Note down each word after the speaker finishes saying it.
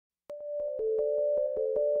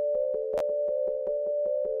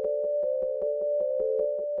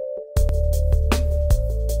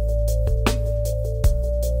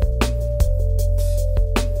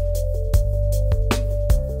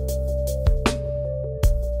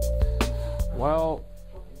Well,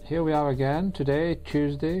 here we are again today,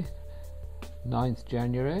 Tuesday, 9th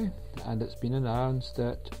January, and it's been announced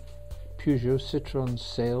that Peugeot Citroën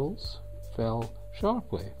sales fell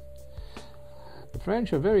sharply. The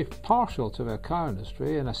French are very partial to their car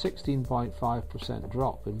industry, and a 16.5%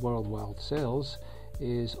 drop in worldwide sales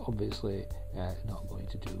is obviously not going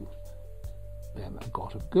to do them a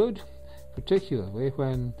lot of good, particularly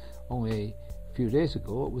when only a few days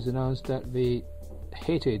ago it was announced that the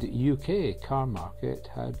hated UK car market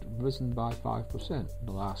had risen by 5% in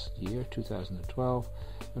the last year, 2012,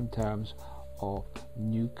 in terms of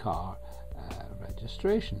new car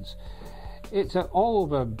registrations. It's an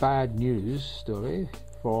all-over bad news story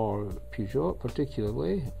for Peugeot,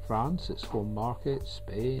 particularly France, its home market,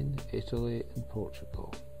 Spain, Italy and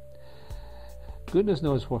Portugal. Goodness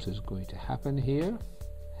knows what is going to happen here,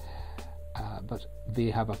 but they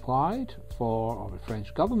have applied for, or the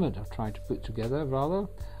French government are trying to put together rather,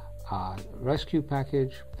 a rescue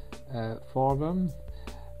package for them,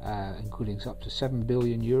 including up to €7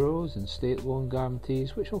 billion in state loan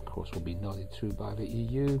guarantees, which of course will be nodded through by the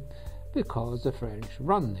EU because the French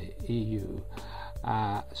run the EU.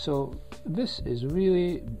 So this is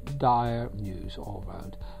really dire news all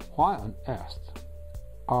round. Why on earth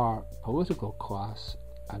our political class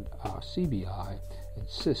and our CBI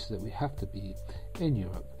insist that we have to be in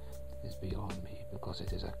Europe is beyond me, because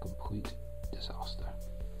it is a complete disaster.